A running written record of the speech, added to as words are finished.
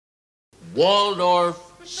Waldorf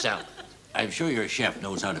salad. I'm sure your chef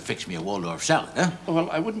knows how to fix me a Waldorf salad, huh? Well,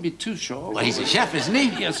 I wouldn't be too sure. Well, he's a chef, isn't he?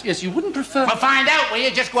 Yes, you wouldn't prefer... Well, find out, will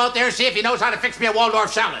you? Just go out there and see if he knows how to fix me a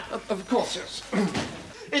Waldorf salad. Of course, yes.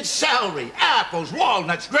 It's celery, apples,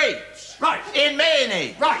 walnuts, grapes. Right. In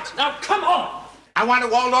mayonnaise. Right. Now, come on. I want a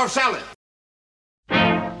Waldorf salad.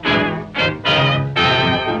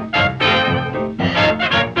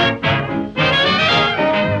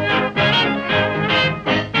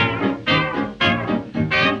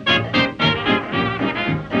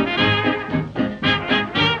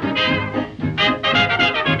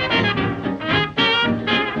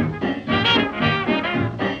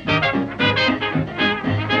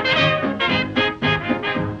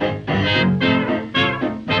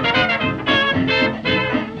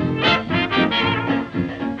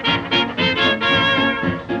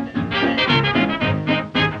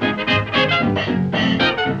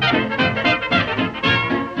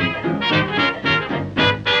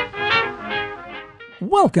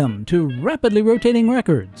 Welcome to Rapidly Rotating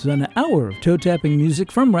Records, an hour of toe-tapping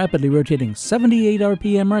music from rapidly rotating 78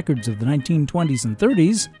 RPM records of the 1920s and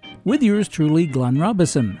 30s, with yours truly, Glenn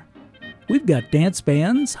Robison. We've got dance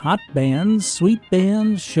bands, hot bands, sweet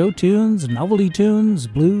bands, show tunes, novelty tunes,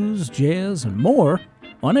 blues, jazz, and more,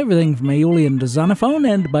 on everything from Aeolian to Zonophone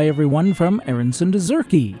and by everyone from Aronson to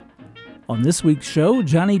Zurke. On this week's show,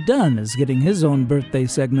 Johnny Dunn is getting his own birthday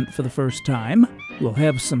segment for the first time. We'll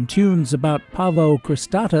have some tunes about Pavo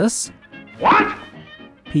Christatus. What?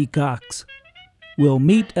 Peacocks. We'll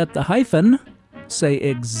meet at the hyphen, say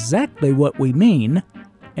exactly what we mean,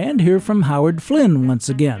 and hear from Howard Flynn once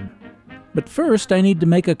again. But first, I need to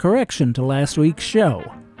make a correction to last week's show.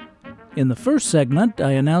 In the first segment,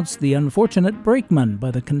 I announced The Unfortunate Brakeman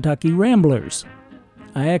by the Kentucky Ramblers.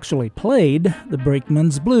 I actually played The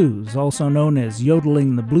Brakeman's Blues, also known as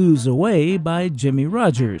Yodeling the Blues Away by Jimmy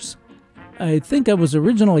Rogers. I think I was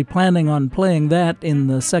originally planning on playing that in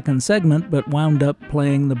the second segment, but wound up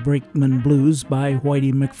playing The Brakeman Blues by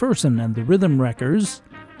Whitey McPherson and the Rhythm Wreckers,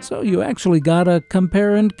 so you actually got a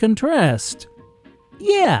compare and contrast.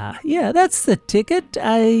 Yeah, that's the ticket.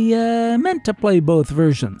 I meant to play both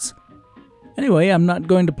versions. Anyway, I'm not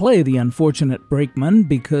going to play The Unfortunate Brakeman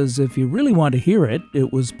because if you really want to hear it,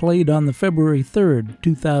 it was played on the February 3rd,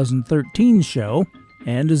 2013 show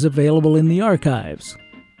and is available in the archives.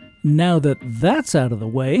 Now that that's out of the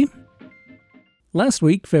way, last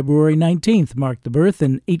week, February 19th, marked the birth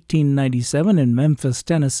in 1897 in Memphis,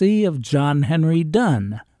 Tennessee of John Henry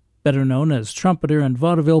Dunn, better known as trumpeter and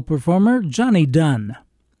vaudeville performer Johnny Dunn.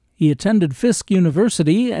 He attended Fisk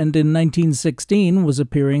University and in 1916 was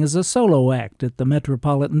appearing as a solo act at the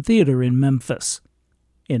Metropolitan Theater in Memphis.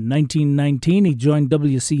 In 1919, he joined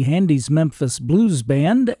W.C. Handy's Memphis Blues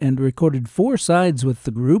Band and recorded 4 sides with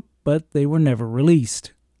the group, but they were never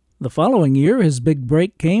released. The following year, his big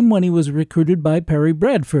break came when he was recruited by Perry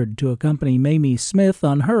Bradford to accompany Mamie Smith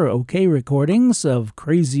on her OK recordings of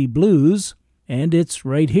Crazy Blues, and it's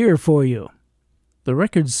right here for you. The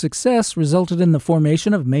record's success resulted in the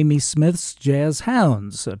formation of Mamie Smith's Jazz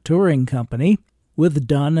Hounds, a touring company, with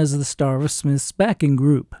Dunn as the star of Smith's backing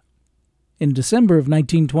group. In December of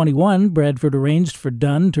 1921, Bradford arranged for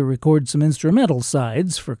Dunn to record some instrumental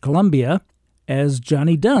sides for Columbia as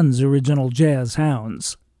Johnny Dunn's original Jazz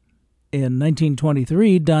Hounds. In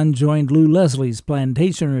 1923, Dunn joined Lou Leslie's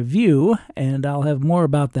Plantation Revue, and I'll have more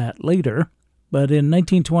about that later. But in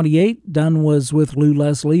 1928, Dunn was with Lou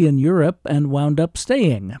Leslie in Europe and wound up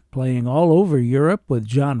staying, playing all over Europe with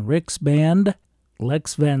John Rick's band,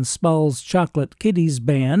 Lex Van Spal's Chocolate Kitties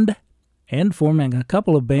band, and forming a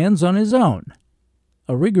couple of bands on his own.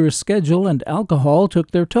 A rigorous schedule and alcohol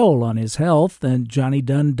took their toll on his health, and Johnny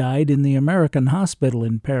Dunn died in the American Hospital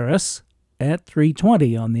in Paris at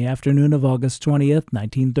 3:20 on the afternoon of August 20th,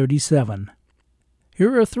 1937.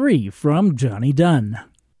 Here are 3 from Johnny Dunn.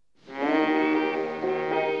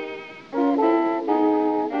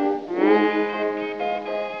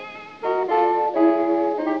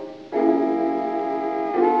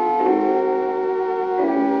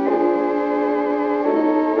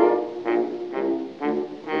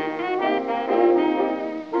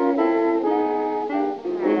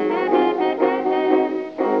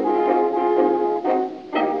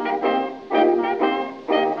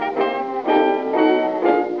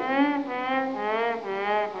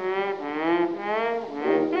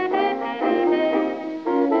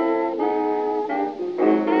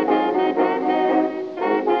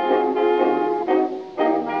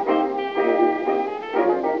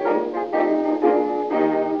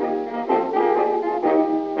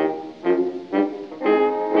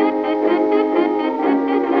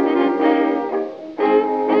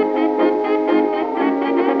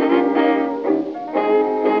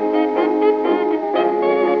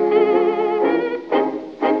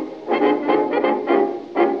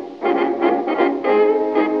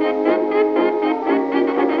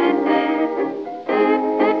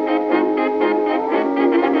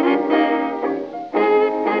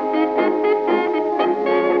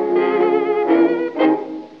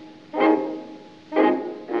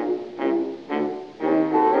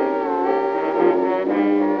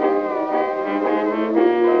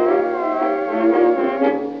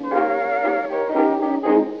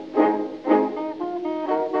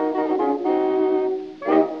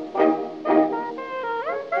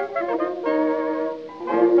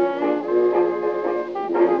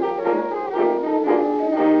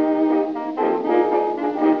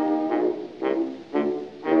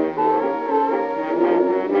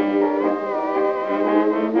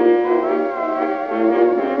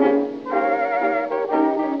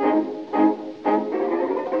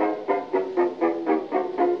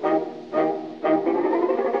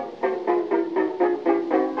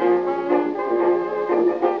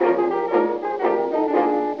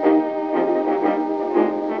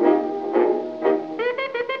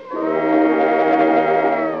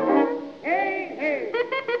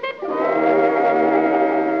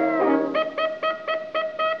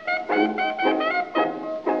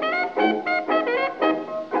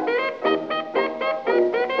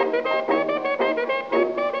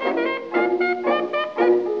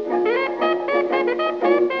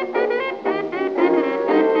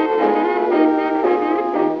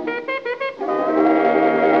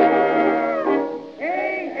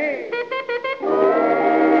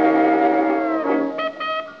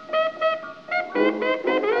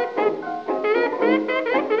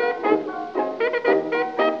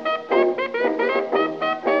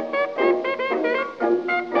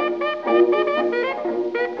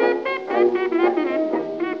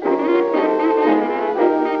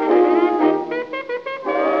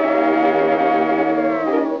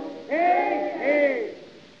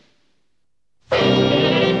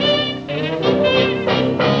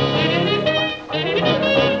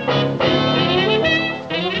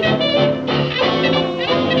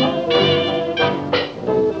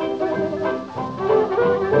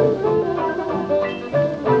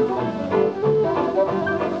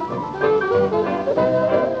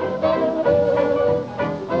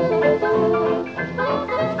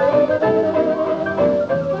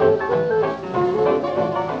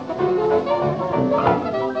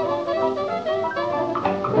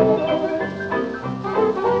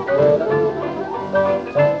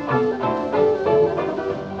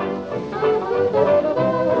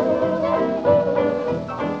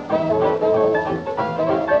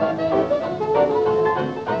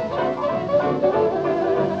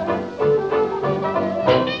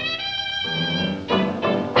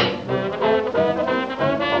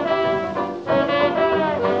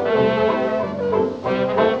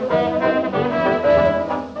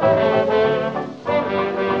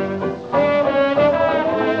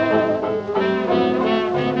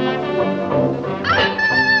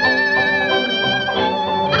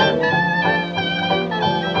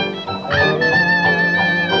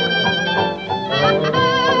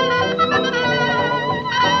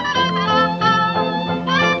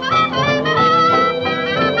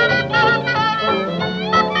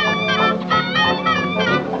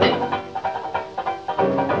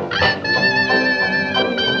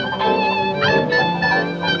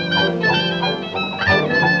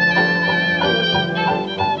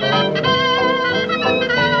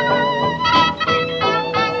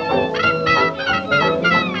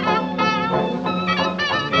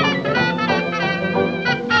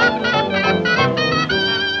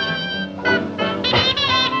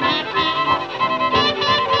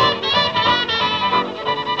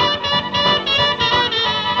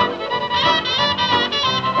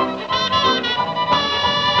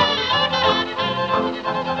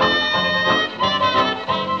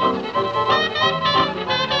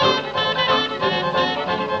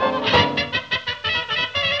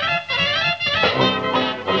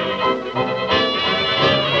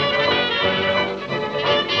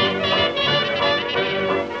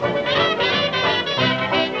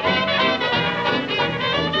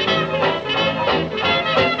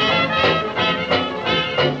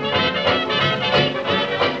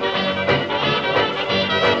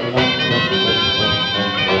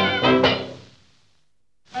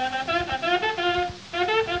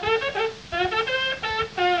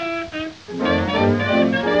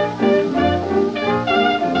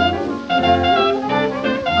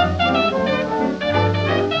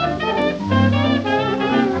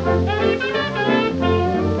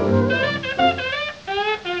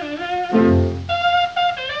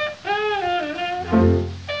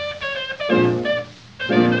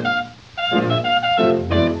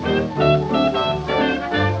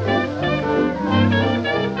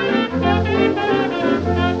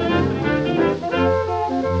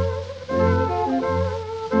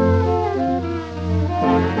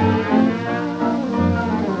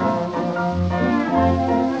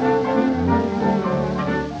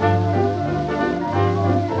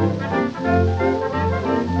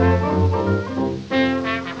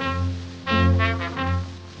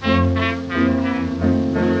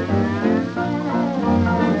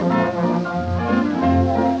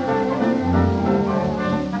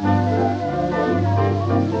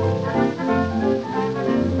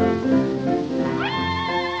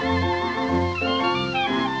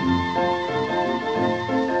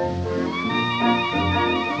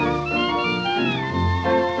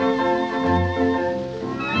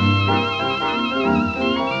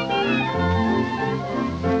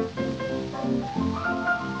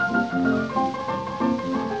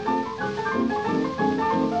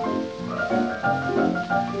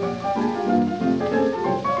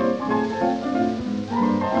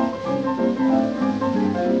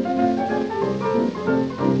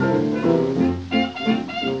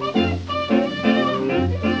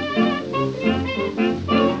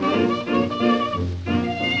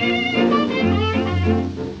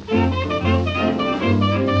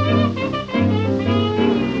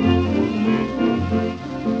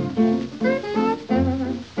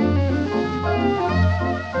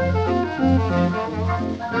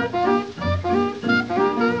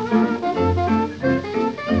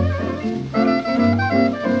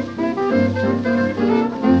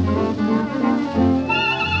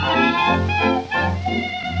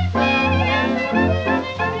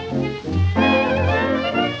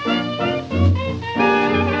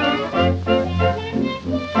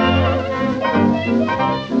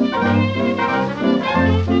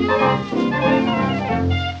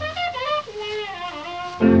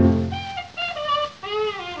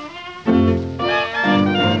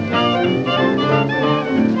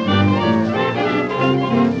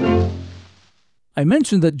 I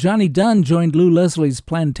mentioned that Johnny Dunn joined Lou Leslie's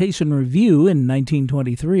Plantation Revue in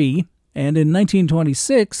 1923, and in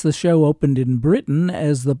 1926 the show opened in Britain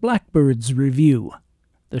as the Blackbirds Revue.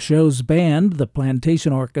 The show's band, the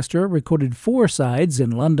Plantation Orchestra, recorded 4 sides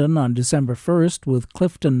in London on December 1st with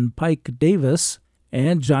Clifton Pike Davis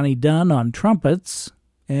and Johnny Dunn on trumpets,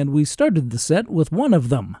 and we started the set with one of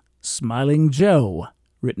them, Smiling Joe,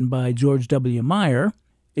 written by George W. Meyer,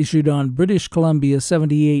 issued on British Columbia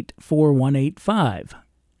 78-4185.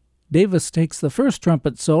 Davis takes the first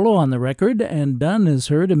trumpet solo on the record, and Dunn is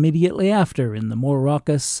heard immediately after in the more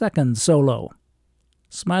raucous second solo.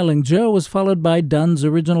 Smiling Joe was followed by Dunn's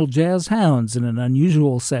original Jazz Hounds in an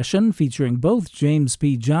unusual session featuring both James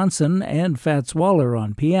P. Johnson and Fats Waller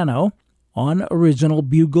on piano on original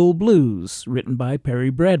Bugle Blues, written by Perry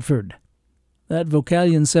Bradford. That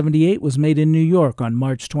Vocalion 78 was made in New York on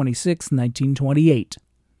March 26, 1928.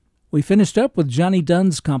 We finished up with Johnny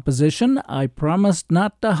Dunn's composition, I Promised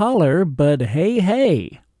Not to Holler, But Hey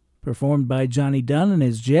Hey, performed by Johnny Dunn and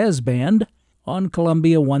his jazz band on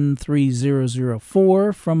Columbia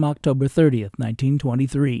 13004 from October 30th,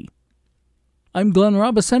 1923. I'm Glenn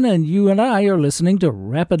Robison, and you and I are listening to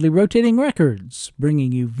Rapidly Rotating Records,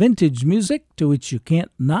 bringing you vintage music to which you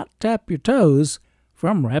can't not tap your toes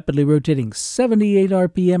from rapidly rotating 78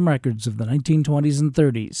 RPM records of the 1920s and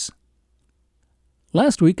 30s.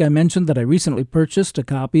 Last week I mentioned that I recently purchased a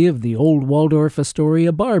copy of the Old Waldorf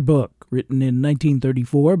Astoria Bar Book, written in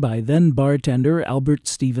 1934 by then-bartender Albert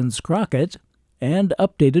Stevens Crockett, and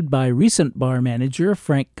updated by recent bar manager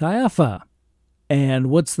Frank Caiafa. And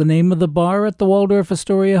what's the name of the bar at the Waldorf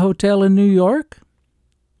Astoria Hotel in New York?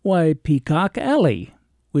 Why, Peacock Alley,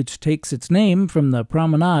 which takes its name from the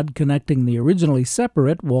promenade connecting the originally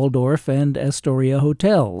separate Waldorf and Astoria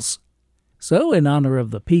hotels. So, in honor of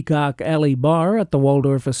the Peacock Alley Bar at the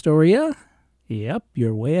Waldorf Astoria, yep,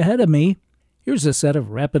 you're way ahead of me, here's a set of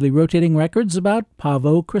rapidly rotating records about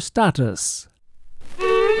Pavo cristatus.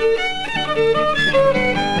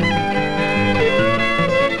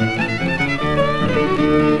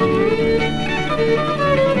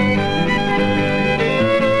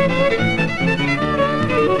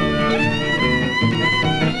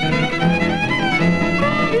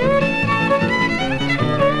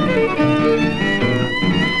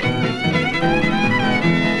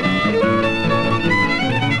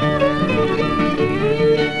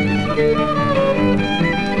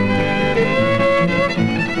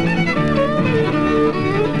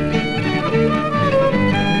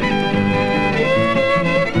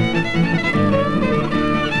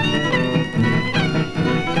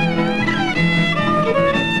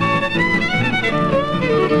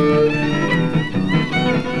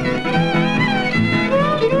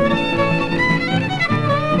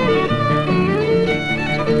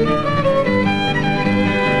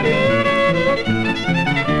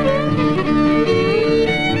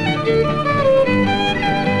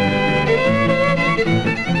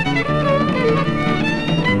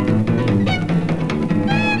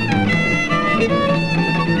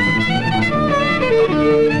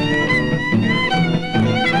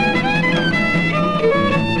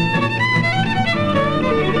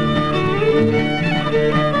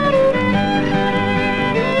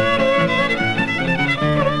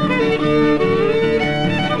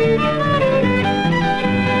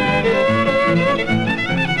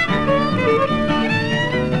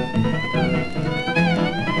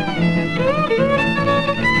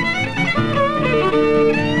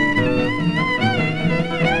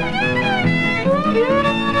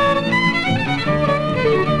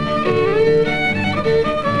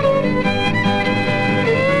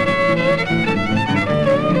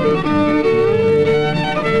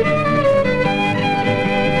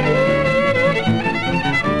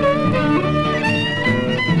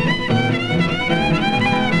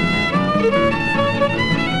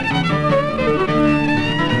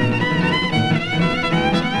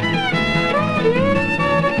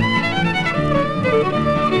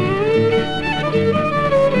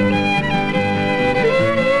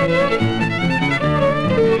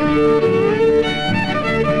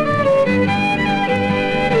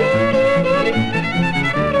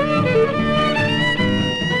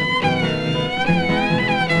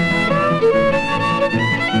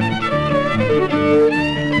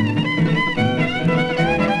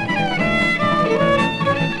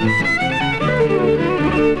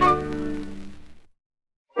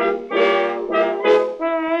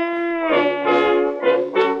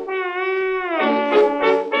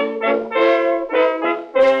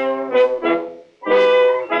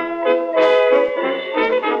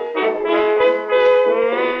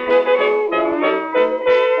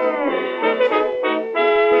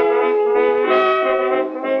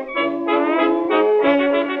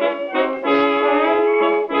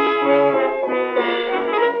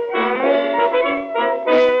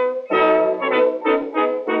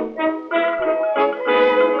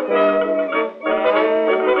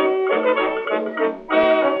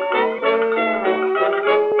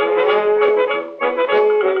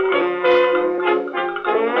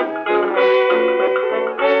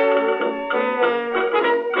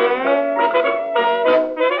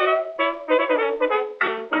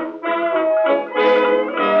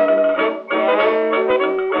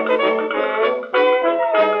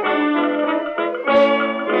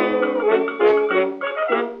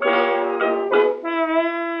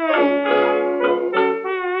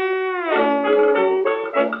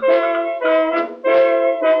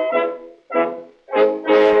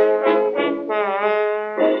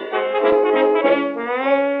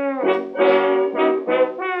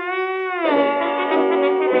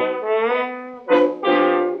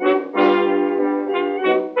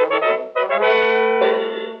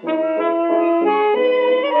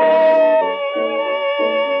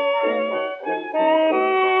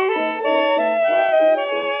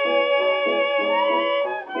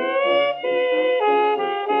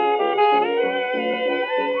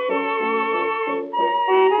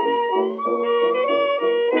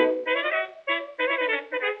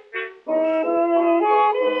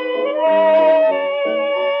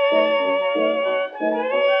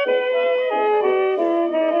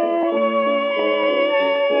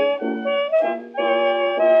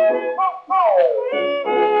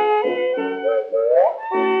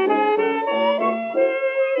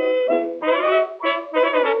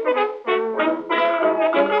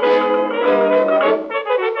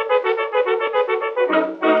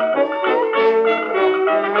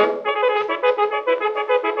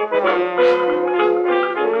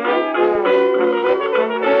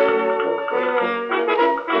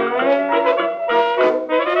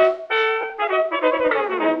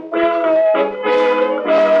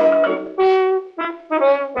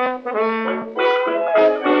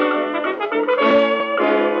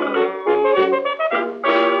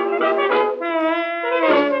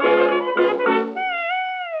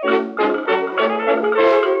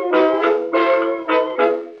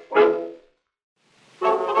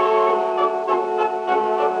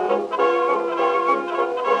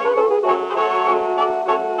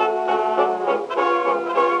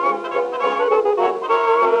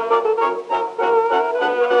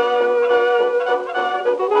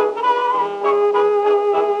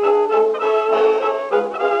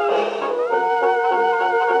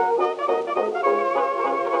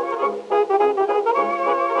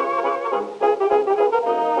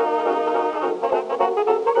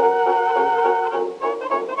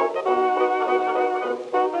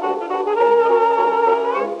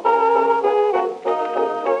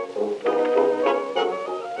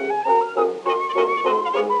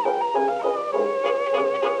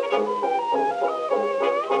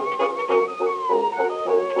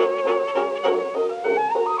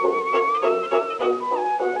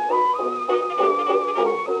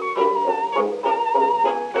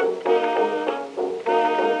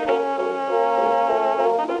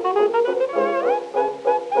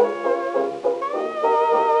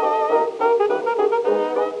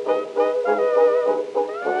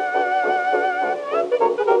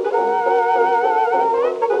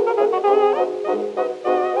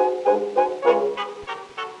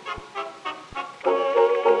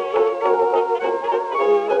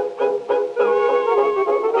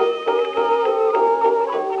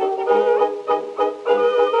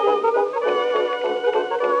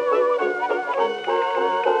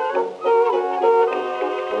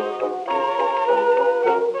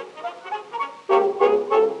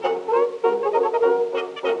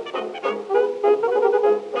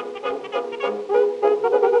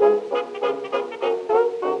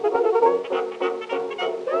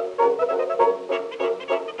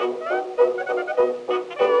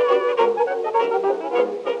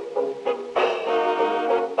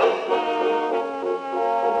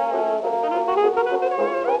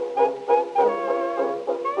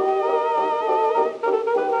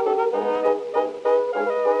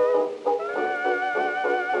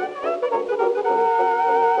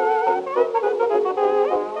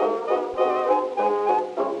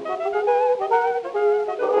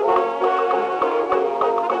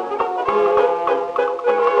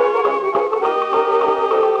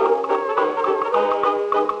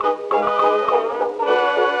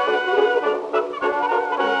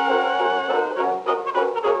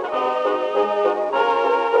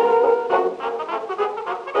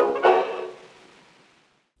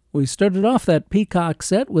 we started off that Peacock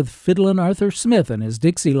set with Fiddlin' Arthur Smith and his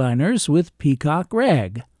Dixieliners with Peacock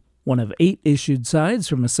Rag, one of 8 issued sides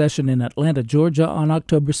from a session in Atlanta, Georgia on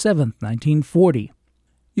October 7, 1940.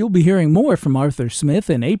 You'll be hearing more from Arthur Smith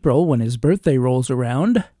in April when his birthday rolls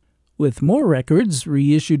around, with more records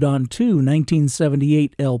reissued on 2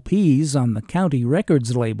 1978 LPs on the County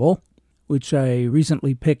Records label, which I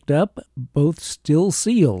recently picked up, both still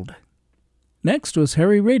sealed. Next was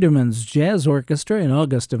Harry Raderman's Jazz Orchestra in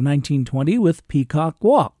August of 1920 with Peacock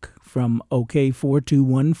Walk from OK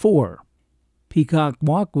 4214. Peacock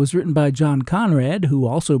Walk was written by John Conrad, who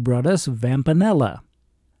also brought us Vampanella.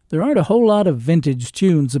 There aren't a whole lot of vintage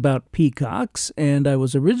tunes about peacocks, and I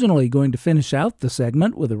was originally going to finish out the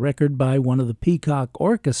segment with a record by one of the Peacock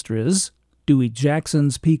orchestras, Dewey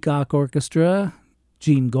Jackson's Peacock Orchestra,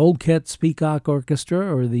 Gene Goldkett's Peacock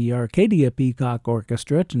Orchestra, or the Arcadia Peacock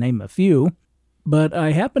Orchestra, to name a few. But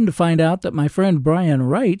I happened to find out that my friend Brian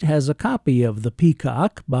Wright has a copy of The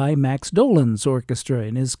Peacock by Max Dolan's orchestra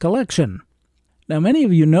in his collection. Now, many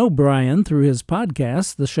of you know Brian through his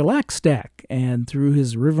podcast, The Shellac Stack, and through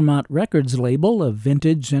his Rivermont Records label of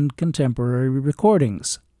vintage and contemporary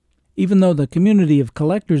recordings. Even though the community of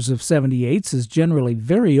collectors of 78s is generally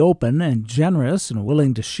very open and generous and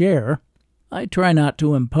willing to share, I try not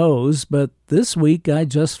to impose, but this week I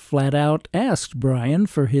just flat out asked Brian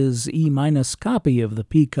for his E- copy of The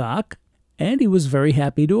Peacock, and he was very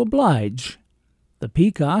happy to oblige. The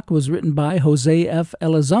Peacock was written by Jose F.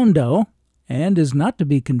 Elizondo, and is not to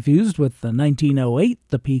be confused with the 1908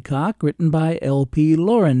 The Peacock written by L.P.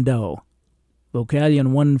 Laurendo.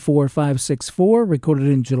 Vocalion 14564, recorded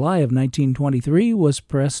in July of 1923, was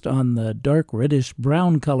pressed on the dark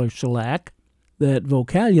reddish-brown color shellac that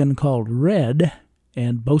Vocalion called Red,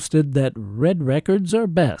 and boasted that red records are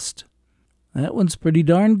best. That one's pretty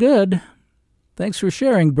darn good. Thanks for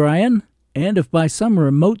sharing, Brian. And if by some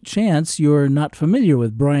remote chance you're not familiar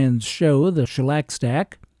with Brian's show, The Shellac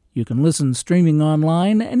Stack, you can listen streaming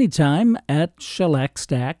online anytime at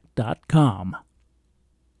shellacstack.com.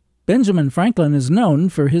 Benjamin Franklin is known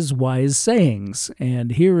for his wise sayings,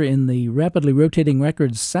 and here in the Rapidly Rotating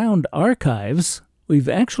Records Sound Archives, we've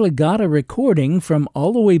actually got a recording from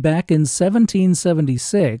all the way back in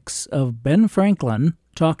 1776 of Ben Franklin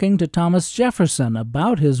talking to Thomas Jefferson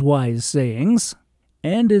about his wise sayings,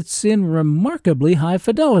 and it's in remarkably high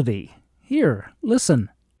fidelity. Here, listen.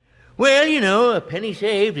 Well, you know, a penny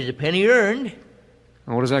saved is a penny earned.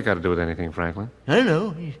 Well, what does that got to do with anything, Franklin? I don't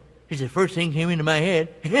know. It's the first thing came into my head.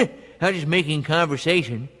 I was just making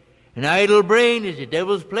conversation. An idle brain is the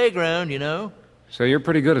devil's playground, you know. So you're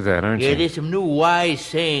pretty good at that, aren't Yeah, you? there's some new wise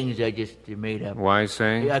sayings I just made up. Wise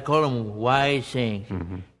saying? I call them wise sayings.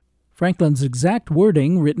 Mm-hmm. Franklin's exact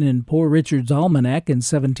wording, written in Poor Richard's Almanac in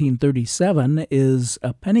 1737, is,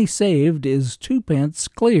 "A penny saved is 2 pence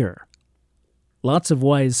clear." Lots of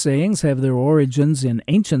wise sayings have their origins in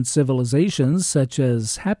ancient civilizations, such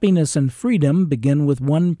as happiness and freedom begin with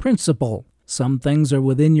one principle. Some things are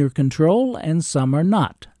within your control and some are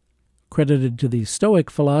not. Credited to the Stoic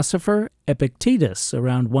philosopher Epictetus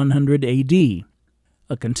around 100 AD.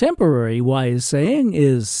 A contemporary wise saying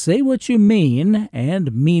is say what you mean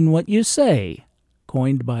and mean what you say,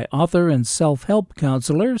 coined by author and self-help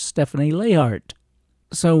counselor Stephanie Lehart.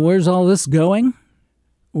 So where's all this going?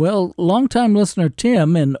 Well, longtime listener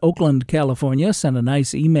Tim in Oakland, California sent a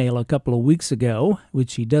nice email a couple of weeks ago,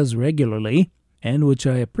 which he does regularly, and which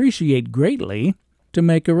I appreciate greatly, to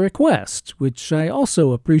make a request, which I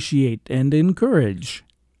also appreciate and encourage.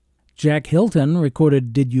 Jack Hilton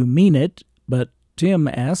recorded Did You Mean It, but Tim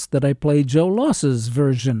asked that I play Joe Loss's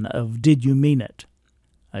version of Did You Mean It.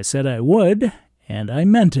 I said I would, and I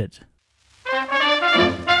meant it.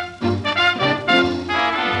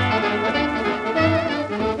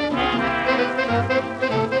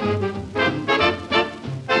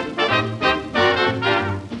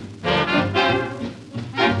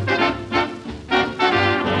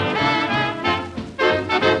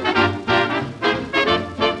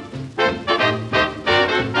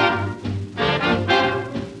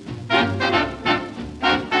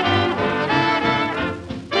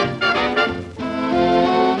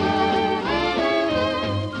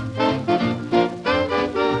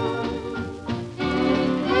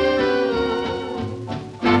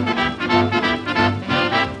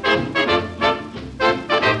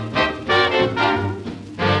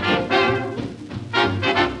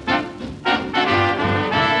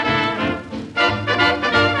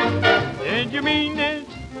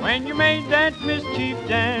 When you made that mischief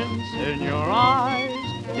dance in your eyes,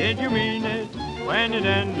 did you mean it when it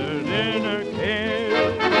ended in a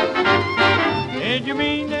kiss? Did you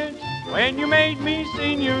mean it when you made me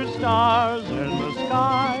see new stars in the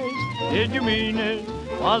skies? Did you mean it?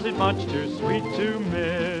 Was it much too sweet to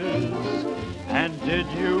miss? And did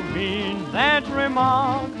you mean that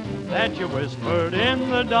remark that you whispered in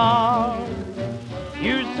the dark?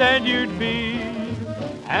 You said you'd be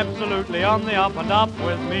absolutely on the up and up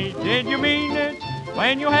with me. Did you mean it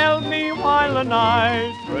when you held me while the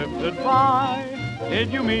night drifted by?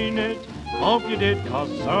 Did you mean it? Hope you did, 'cause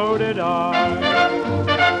so did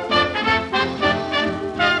I.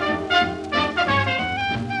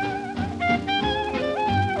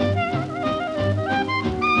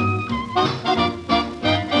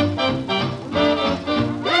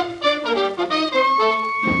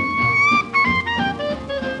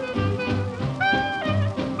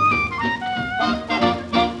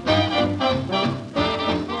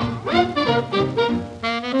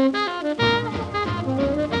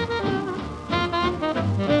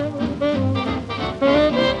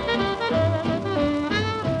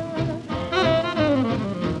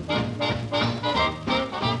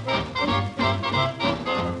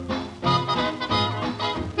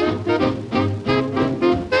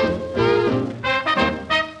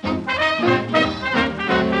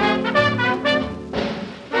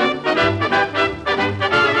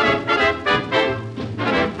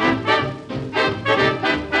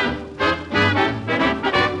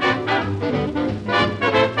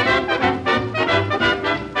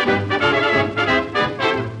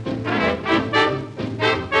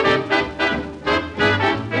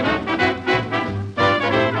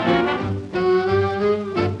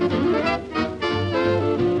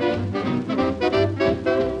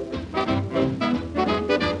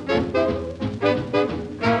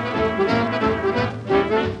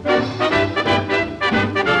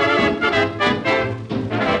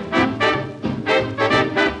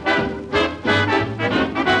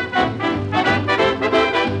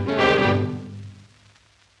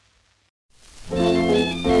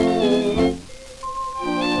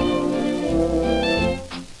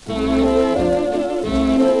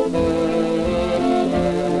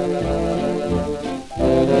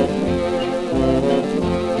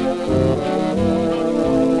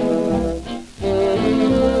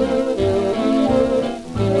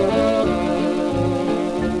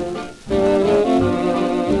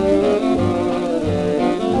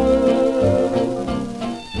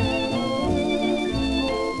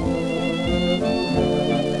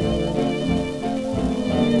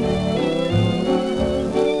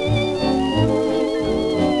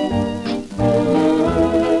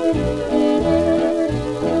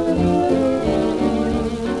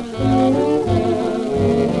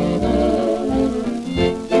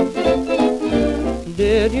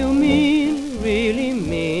 Did you mean, really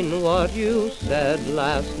mean what you said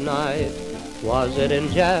last night? Was it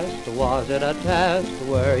in jest? Was it a test?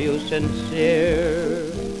 Were you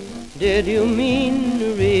sincere? Did you mean,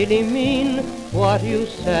 really mean what you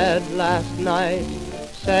said last night?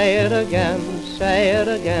 Say it again,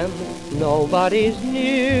 nobody's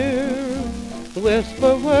near.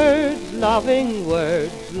 Whisper words, loving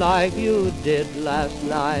words, like you did last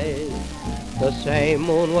night. The same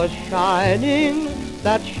moon was shining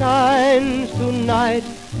that shines tonight.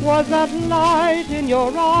 Was that light in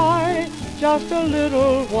your eye just a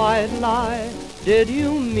little white lie? Did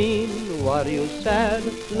you mean what you said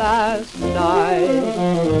last night?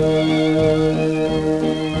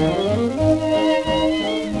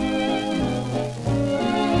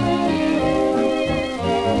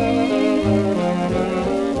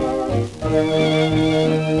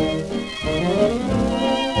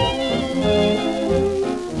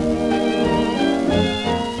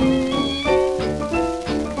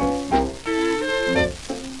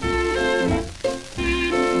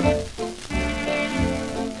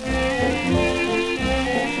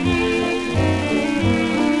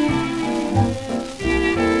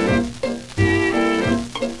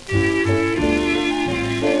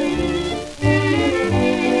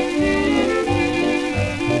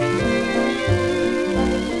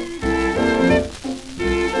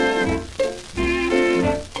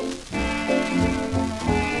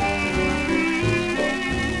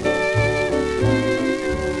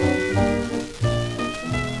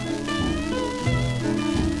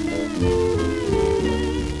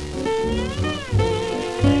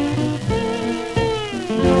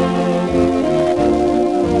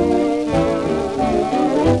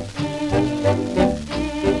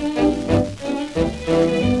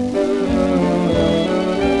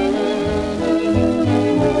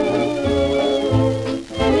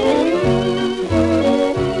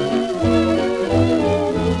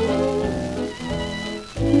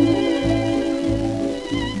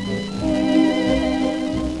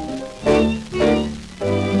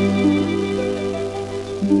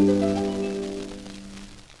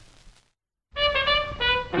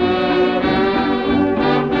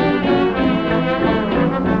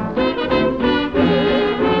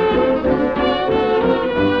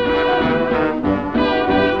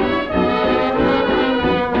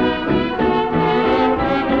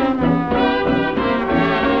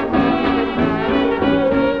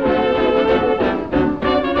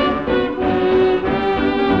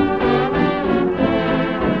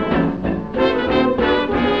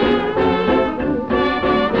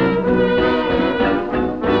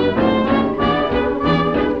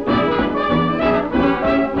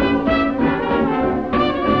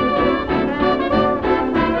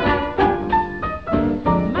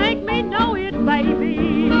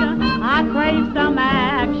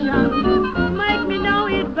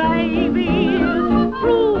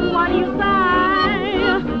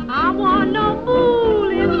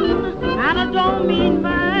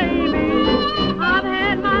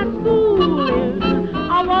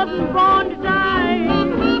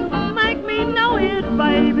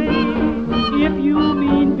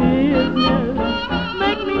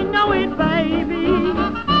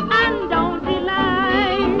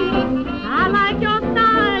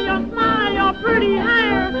 pretty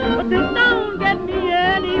hair. But this don't get me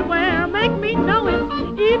anywhere. Make me know it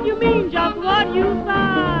if you mean just what you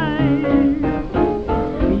say.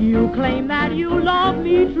 You claim that you love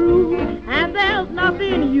me true, and there's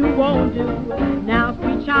nothing you won't do. Now,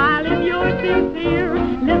 sweet child, if you're sincere,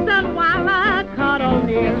 listen while I cuddle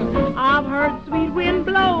near. I've heard sweet wind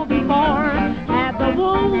blow before, at the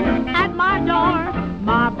wool at my door.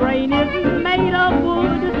 My brain isn't made of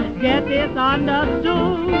wood, get this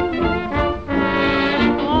understood.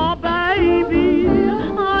 Oh, baby,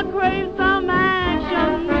 I crave some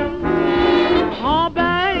action. Oh,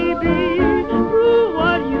 baby, prove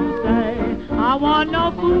what you say. I want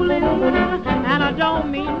no fooling, and I don't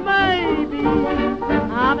mean maybe.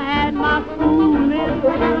 I've had my fooling,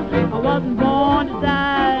 I wasn't born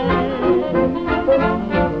today.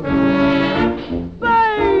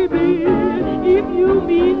 Baby, if you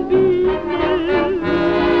mean business,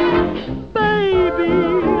 baby,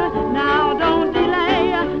 now don't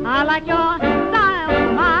delay. I like your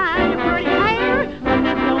style, my pretty hair, but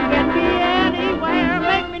this don't get me anywhere.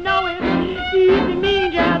 Make me know it, if you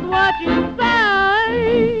mean just what you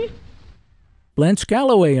say. Blanche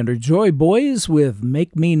Calloway and her Joy Boys with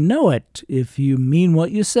Make Me Know It, If You Mean What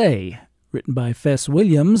You Say, written by Fess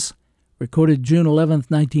Williams, recorded June 11,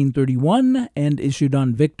 1931, and issued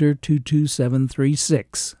on Victor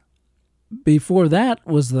 22736. Before that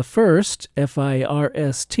was the first,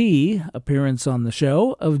 F-I-R-S-T, appearance on the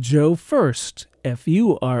show of Joe First,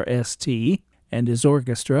 F-U-R-S-T, and his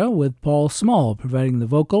orchestra with Paul Small providing the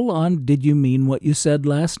vocal on Did You Mean What You Said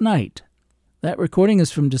Last Night. That recording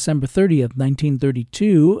is from December 30th,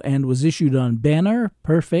 1932, and was issued on Banner,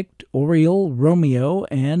 Perfect, Oriole, Romeo,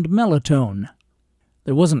 and Melotone.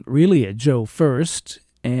 There wasn't really a Joe First,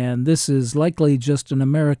 and this is likely just an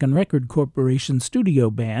American Record Corporation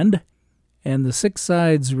studio band, and the 6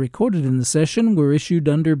 sides recorded in the session were issued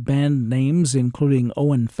under band names including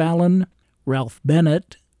Owen Fallon, Ralph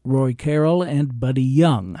Bennett, Roy Carroll, and Buddy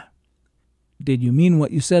Young. Did You Mean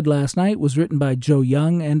What You Said Last Night was written by Joe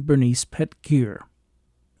Young and Bernice Petkeer.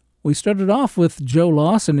 We started off with Joe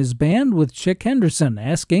Loss and his band with Chick Henderson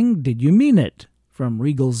asking, Did You Mean It? From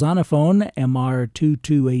Regal Zonophone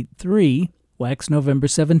MR2283, wax November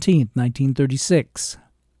 17, 1936.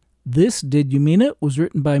 This Did You Mean It was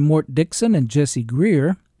written by Mort Dixon and Jesse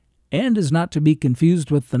Greer, and is not to be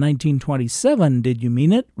confused with the 1927 Did You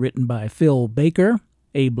Mean It, written by Phil Baker,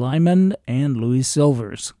 Abe Lyman, and Louis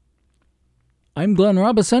Silvers. I'm Glenn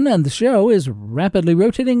Robison, and the show is Rapidly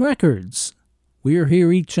Rotating Records. We're here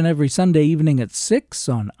each and every Sunday evening at 6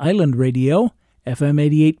 on Island Radio, FM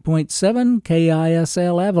 88.7,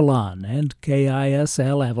 KISL Avalon, and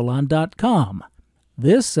KISLAvalon.com.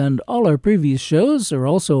 This and all our previous shows are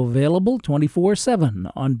also available 24/7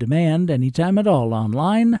 on demand anytime at all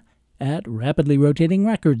online at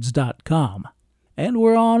rapidlyrotatingrecords.com. And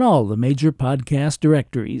we're on all the major podcast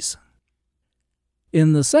directories.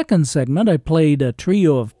 In the second segment, I played a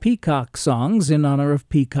trio of Peacock songs in honor of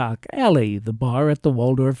Peacock Alley, the bar at the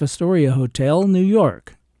Waldorf Astoria Hotel, New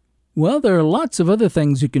York. Well, there are lots of other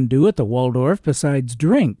things you can do at the Waldorf besides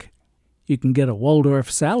drink. You can get a Waldorf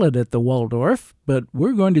salad at the Waldorf, but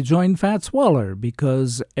we're going to join Fats Waller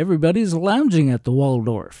because everybody's lounging at the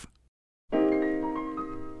Waldorf.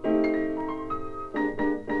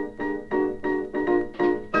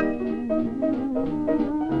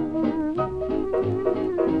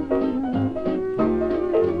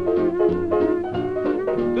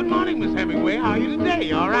 Good morning, Miss Hemingway. How are you today?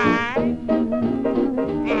 You all right?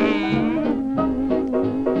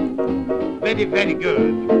 Very, very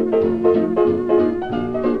good.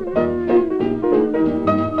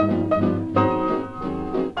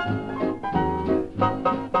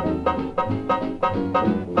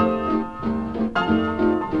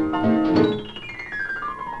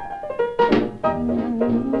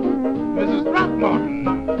 Mrs. Throckmorton,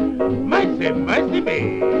 mercy, mercy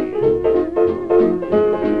me.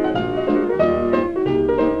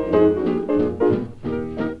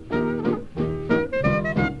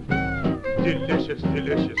 Delicious,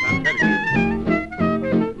 delicious, I'm telling you.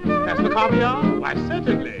 That's the caviar? Why,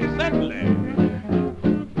 certainly, certainly.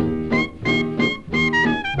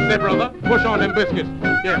 Say, brother, push on them biscuits.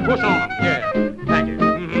 Yeah, push on them, yeah. Thank you.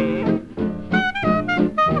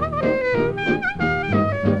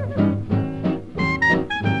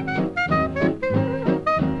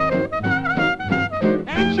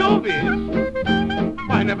 Anchovies?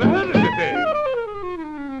 Why, I never heard of it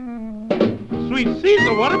before. Sweet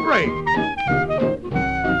Caesar, what a break.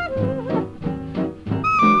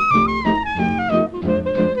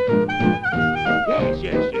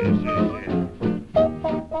 Yes.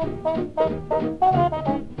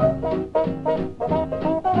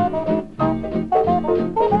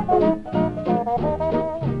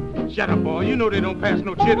 Oh, you know they don't pass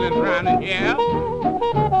no chitlins around in here.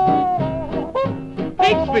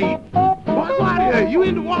 Pig's feet? Boy, go out of here. You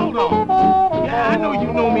in the Waldorf. Yeah, I know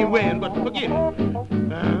you know me when, but forget it.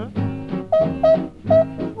 Uh-huh.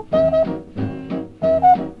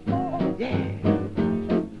 Yeah.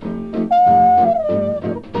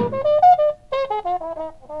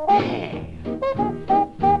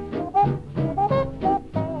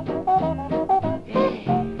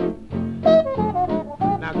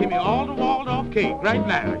 Now give me all the Waldorf cake right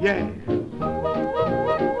now, yeah.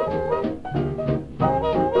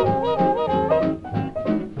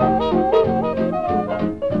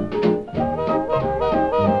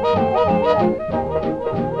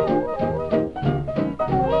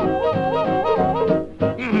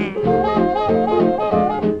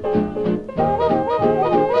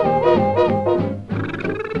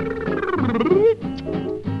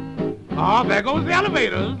 Oh, there goes the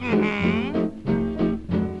elevators.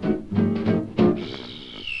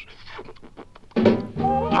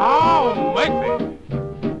 Oh, mercy.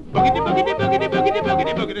 Boogity, boogity, boogity, boogity,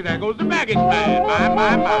 boogity, boogity. There goes the baggage man.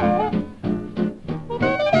 My.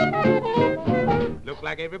 Looks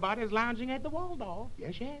like everybody's lounging at the Waldorf.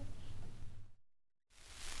 Yes, yes.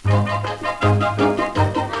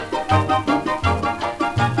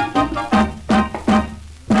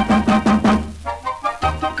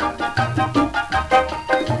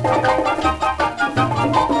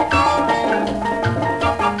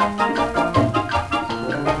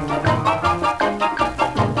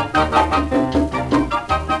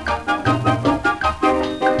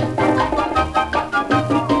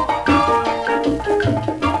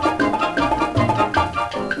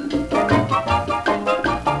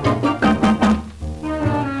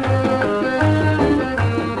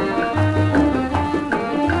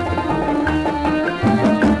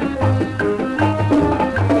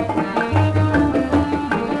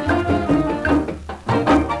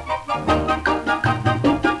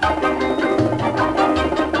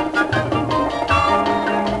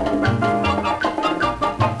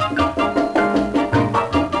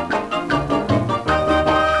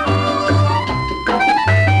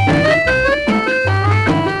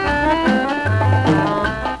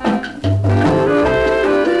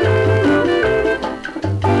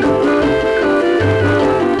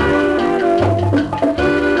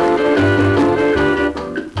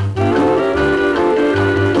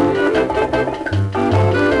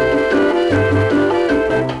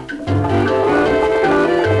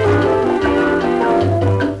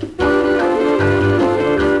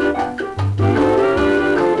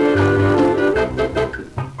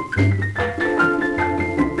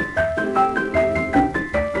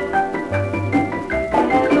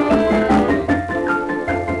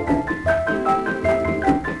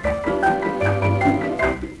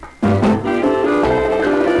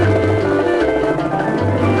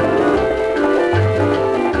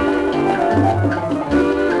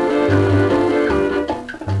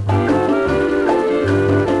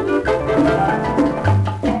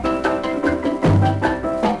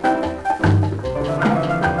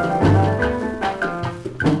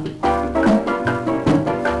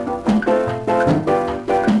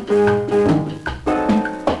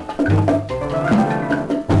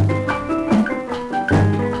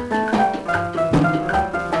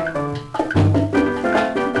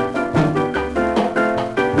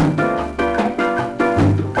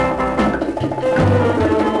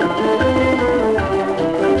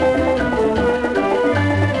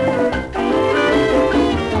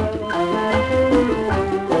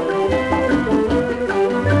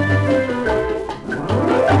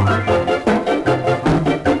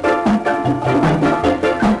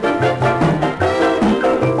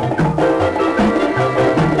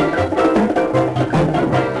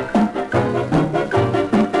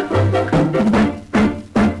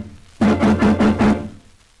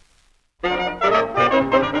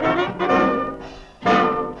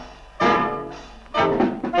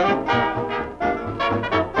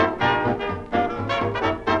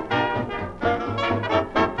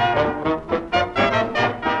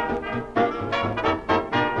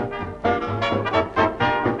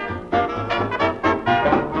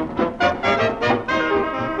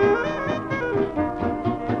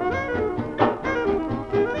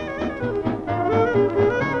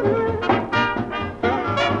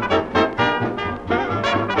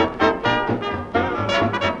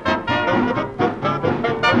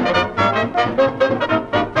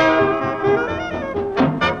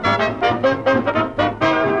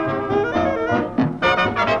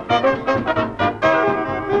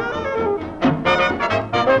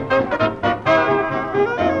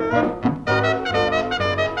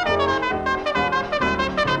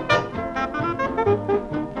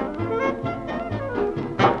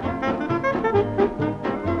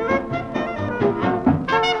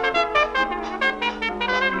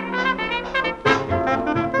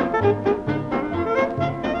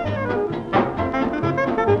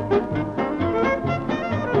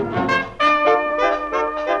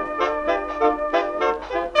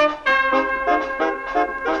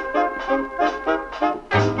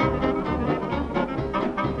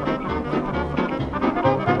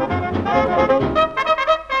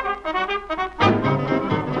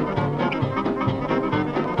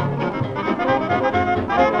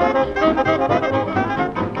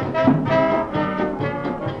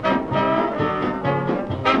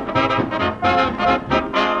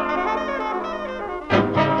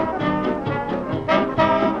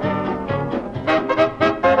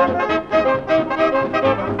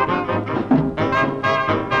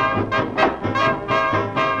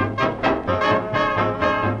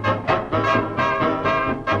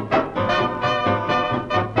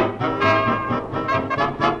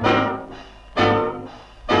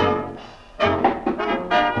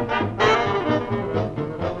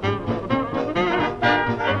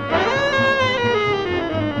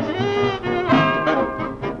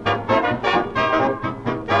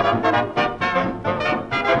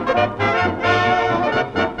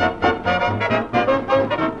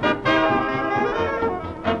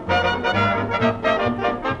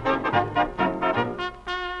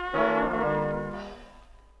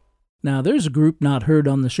 Now there's a group not heard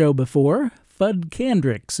on the show before, Fudd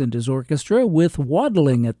Kendricks and his orchestra with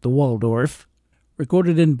Waddling at the Waldorf,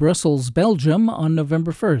 recorded in Brussels, Belgium on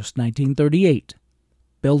November 1st, 1938.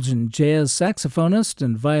 Belgian jazz saxophonist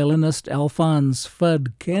and violinist Alphonse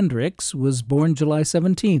Fudd Kendricks was born July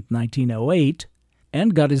 17, 1908,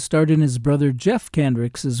 and got his start in his brother Jeff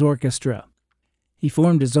Kendricks' orchestra. He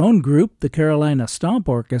formed his own group, the Carolina Stomp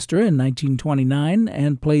Orchestra, in 1929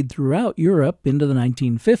 and played throughout Europe into the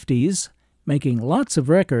 1950s, making lots of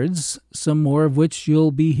records, some more of which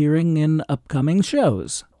you'll be hearing in upcoming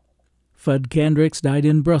shows. Fudd Kendricks died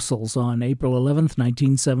in Brussels on April 11,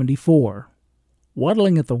 1974.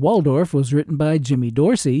 Waddling at the Waldorf was written by Jimmy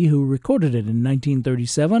Dorsey, who recorded it in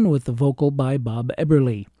 1937 with the vocal by Bob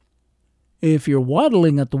Eberly. If you're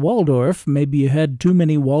waddling at the Waldorf, maybe you had too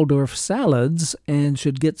many Waldorf salads and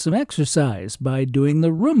should get some exercise by doing the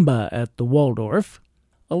Rumba at the Waldorf,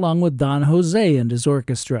 along with Don Jose and his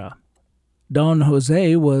orchestra. Don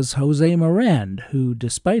Jose was Jose Morand, who,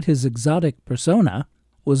 despite his exotic persona,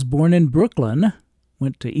 was born in Brooklyn,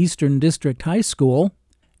 went to Eastern District High School,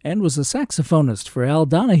 and was a saxophonist for Al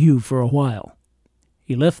Donahue for a while.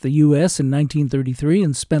 He left the U.S. in 1933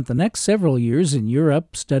 and spent the next several years in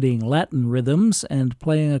Europe studying Latin rhythms and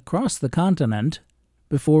playing across the continent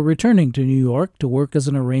before returning to New York to work as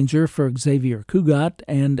an arranger for Xavier Cugat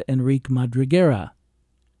and Enrique Madriguera.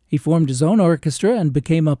 He formed his own orchestra and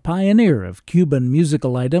became a pioneer of Cuban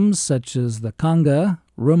musical items such as the conga,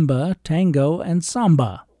 rumba, tango, and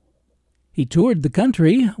samba. He toured the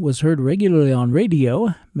country, was heard regularly on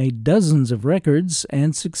radio, made dozens of records,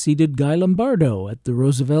 and succeeded Guy Lombardo at the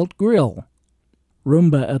Roosevelt Grill.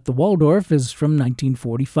 Rumba at the Waldorf is from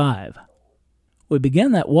 1945. We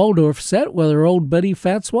began that Waldorf set with our old buddy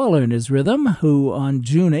Fats Waller and his rhythm, who on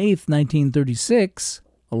June 8, 1936,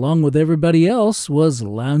 along with everybody else, was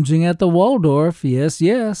lounging at the Waldorf,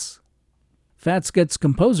 yes. Fats gets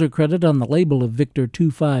composer credit on the label of Victor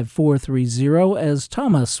 25430 as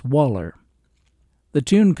Thomas Waller. The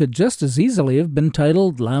tune could just as easily have been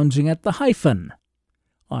titled Lounging at the Hyphen.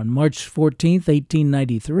 On March 14,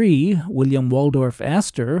 1893, William Waldorf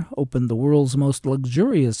Astor opened the world's most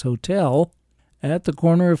luxurious hotel at the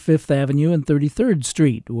corner of 5th Avenue and 33rd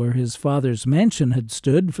Street, where his father's mansion had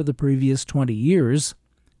stood for the previous 20 years,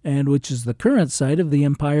 and which is the current site of the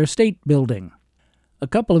Empire State Building. A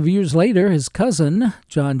couple of years later, his cousin,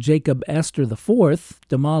 John Jacob Astor IV,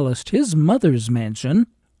 demolished his mother's mansion,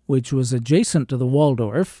 which was adjacent to the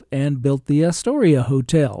Waldorf, and built the Astoria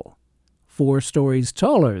Hotel, 4 stories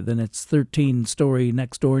taller than its 13-story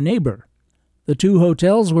next-door neighbor. The two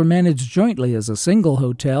hotels were managed jointly as a single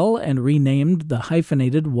hotel and renamed the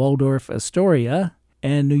hyphenated Waldorf Astoria,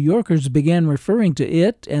 and New Yorkers began referring to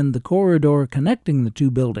it and the corridor connecting the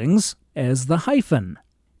two buildings as the Hyphen,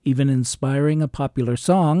 even inspiring a popular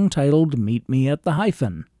song titled Meet Me at the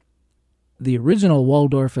Hyphen. The original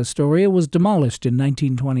Waldorf Astoria was demolished in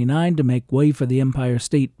 1929 to make way for the Empire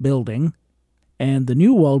State Building, and the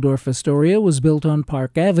new Waldorf Astoria was built on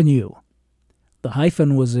Park Avenue. The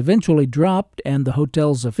hyphen was eventually dropped, and the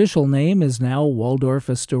hotel's official name is now Waldorf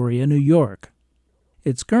Astoria, New York.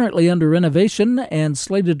 It's currently under renovation and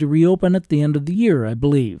slated to reopen at the end of the year, I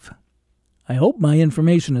believe. I hope my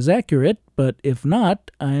information is accurate, but if not,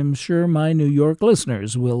 I'm sure my New York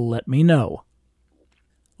listeners will let me know.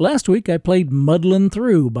 Last week I played Muddlin'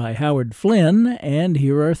 Through by Howard Flynn, and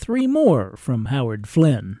here are 3 more from Howard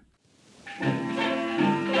Flynn.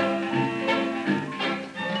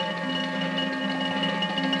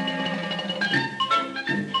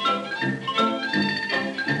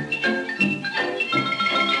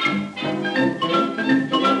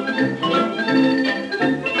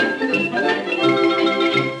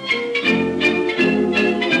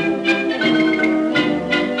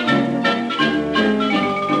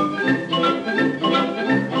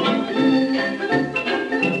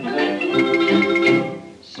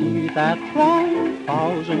 That throng,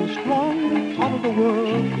 thousand strong, top of the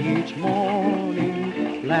world each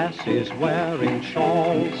morning. Lasses wearing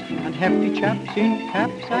shawls and hefty chaps in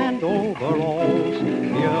caps and overalls.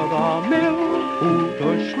 Near the mill, hoot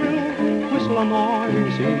a shrill, whistle a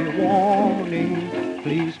noisy warning.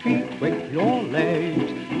 Please be quick, you're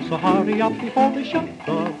late, so hurry up before they shut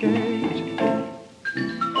the gate.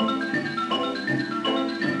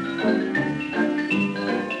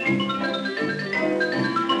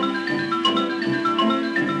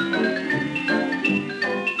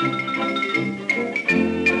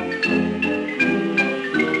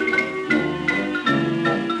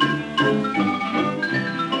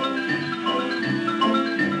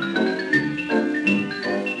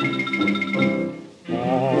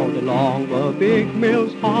 Big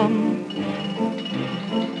mills hum,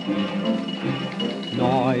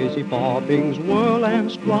 lazy bobbings whirl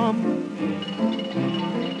and strum.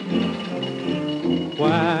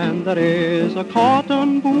 When there is a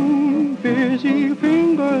cotton boom, busy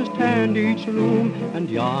fingers tend each loom, and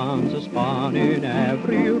yarns are spun in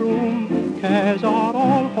every room. Cares are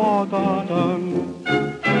all forgotten.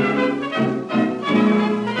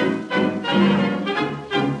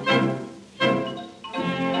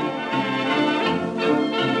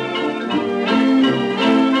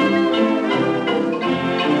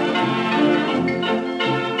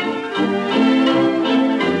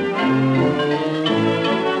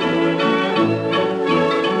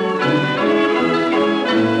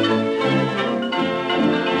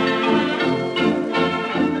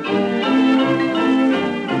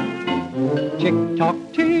 Tick-tock,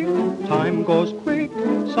 tick, time goes quick.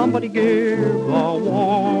 Somebody give a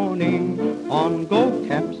warning. On go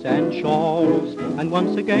caps and shawls, and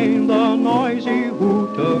once again the noisy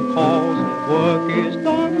hooter calls. Work is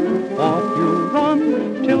done, off you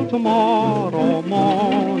run, till tomorrow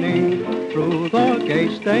morning. Through the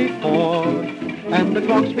gates they pour, and the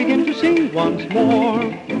clocks begin to sing once more.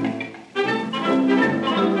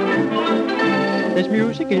 There's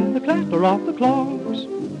music in the clatter of the clogs.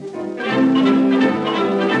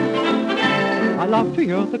 I love to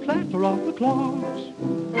hear the clatter of the clogs.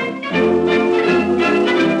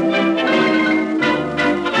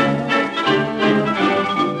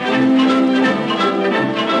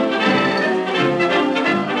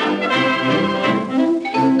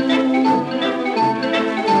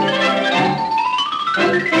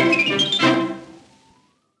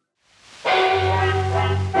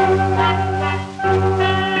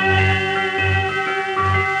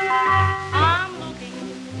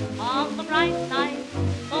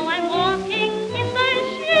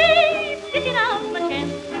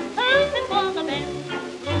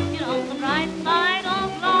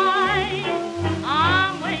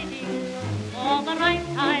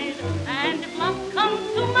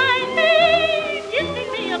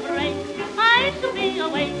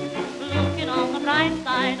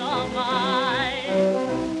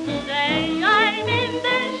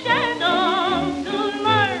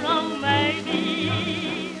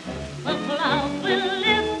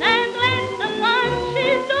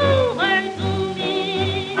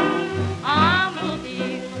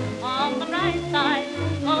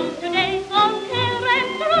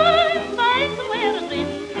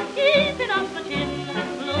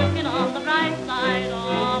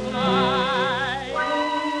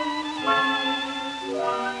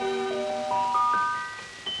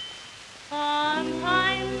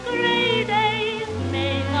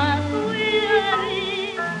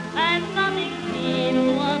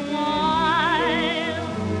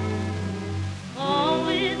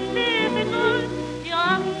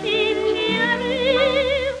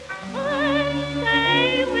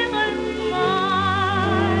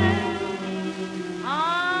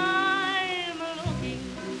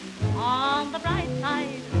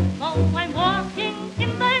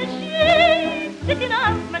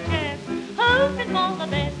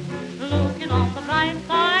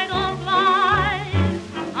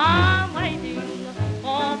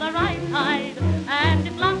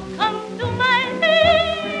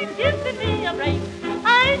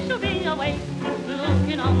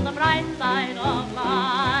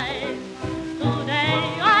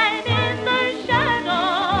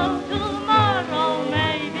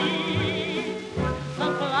 The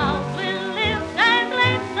clouds will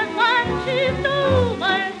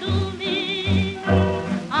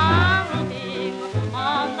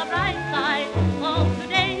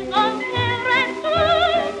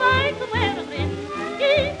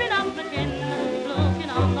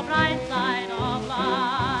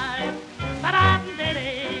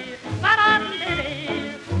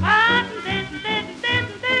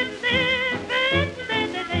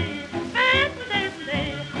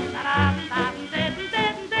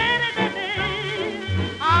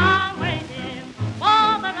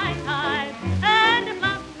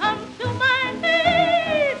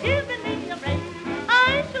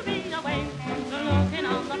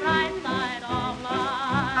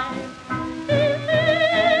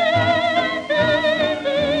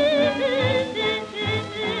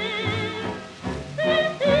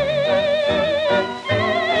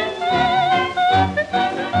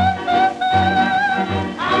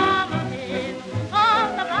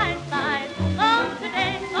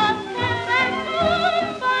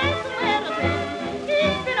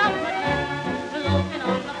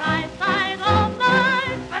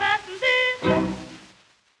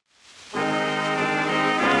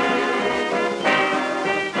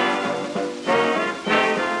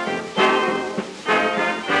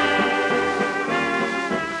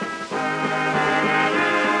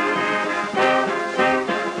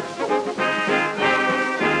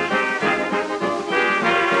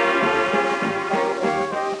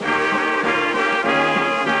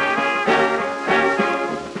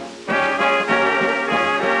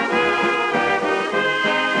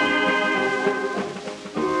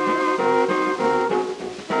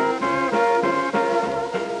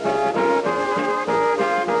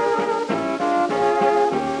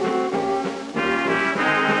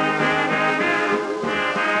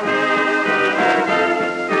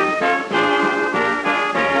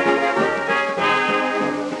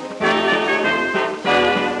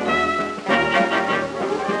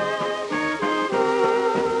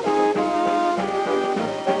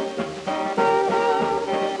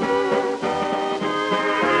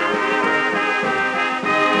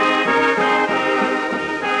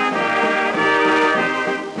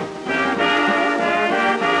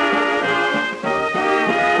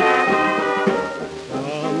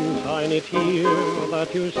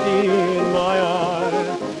what you see in my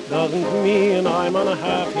eye doesn't mean I'm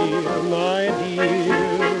unhappy, my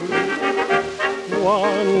dear.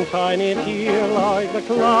 One tiny tear like the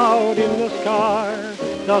cloud in the sky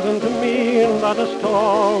doesn't mean that a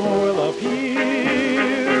storm will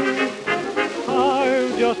appear.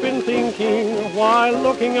 I've just been thinking while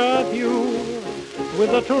looking at you,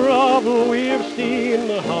 with the trouble we've seen,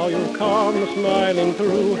 how you come smiling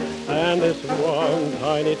through. And this one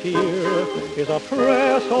tiny tear is a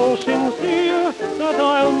prayer so sincere that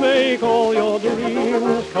I'll make all your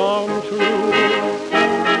dreams come true.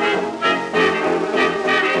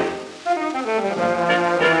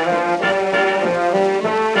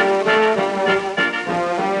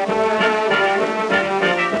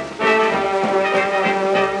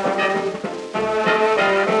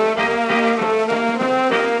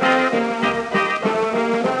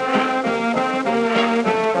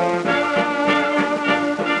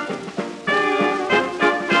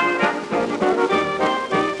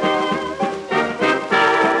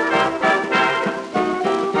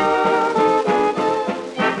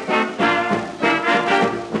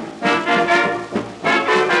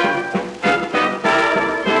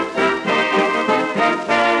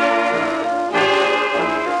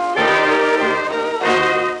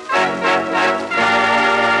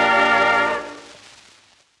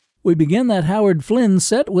 We begin that Howard Flynn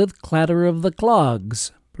set with Clatter of the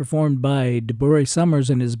Clogs, performed by DeBory Summers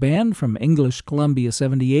and his band from English Columbia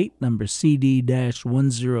 78, number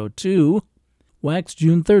CD-102, waxed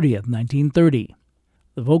June 30th, 1930.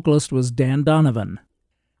 The vocalist was Dan Donovan.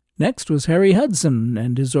 Next was Harry Hudson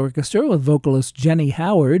and his orchestra with vocalist Jenny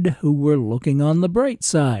Howard, who were Looking on the Bright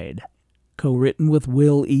Side, co-written with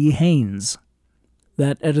Will E. Haynes.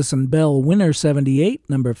 That Edison Bell Winner 78,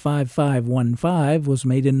 number 5515, was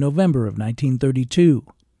made in November of 1932.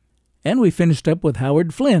 And we finished up with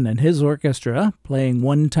Howard Flynn and his orchestra playing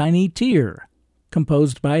One Tiny Tear,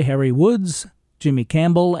 composed by Harry Woods, Jimmy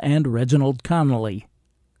Campbell, and Reginald Connolly.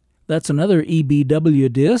 That's another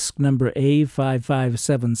EBW disc, number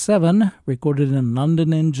A5577, recorded in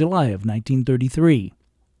London in July of 1933.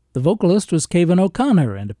 The vocalist was Cavan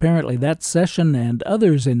O'Connor, and apparently that session and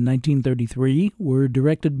others in 1933 were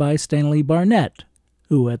directed by Stanley Barnett,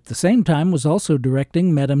 who at the same time was also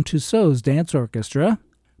directing Madame Tussauds Dance Orchestra,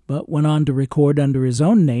 but went on to record under his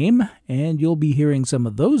own name, and you'll be hearing some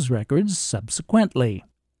of those records subsequently.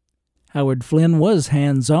 Howard Flynn was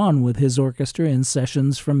hands-on with his orchestra in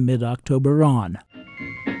sessions from mid-October on.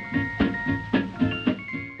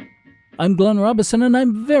 I'm Glenn Robison, and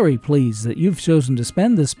I'm very pleased that you've chosen to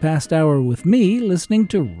spend this past hour with me listening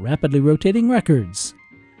to Rapidly Rotating Records.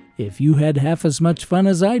 If you had half as much fun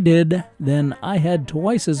as I did, then I had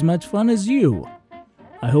twice as much fun as you.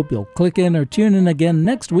 I hope you'll click in or tune in again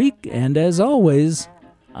next week, and as always,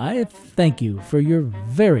 I thank you for your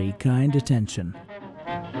very kind attention.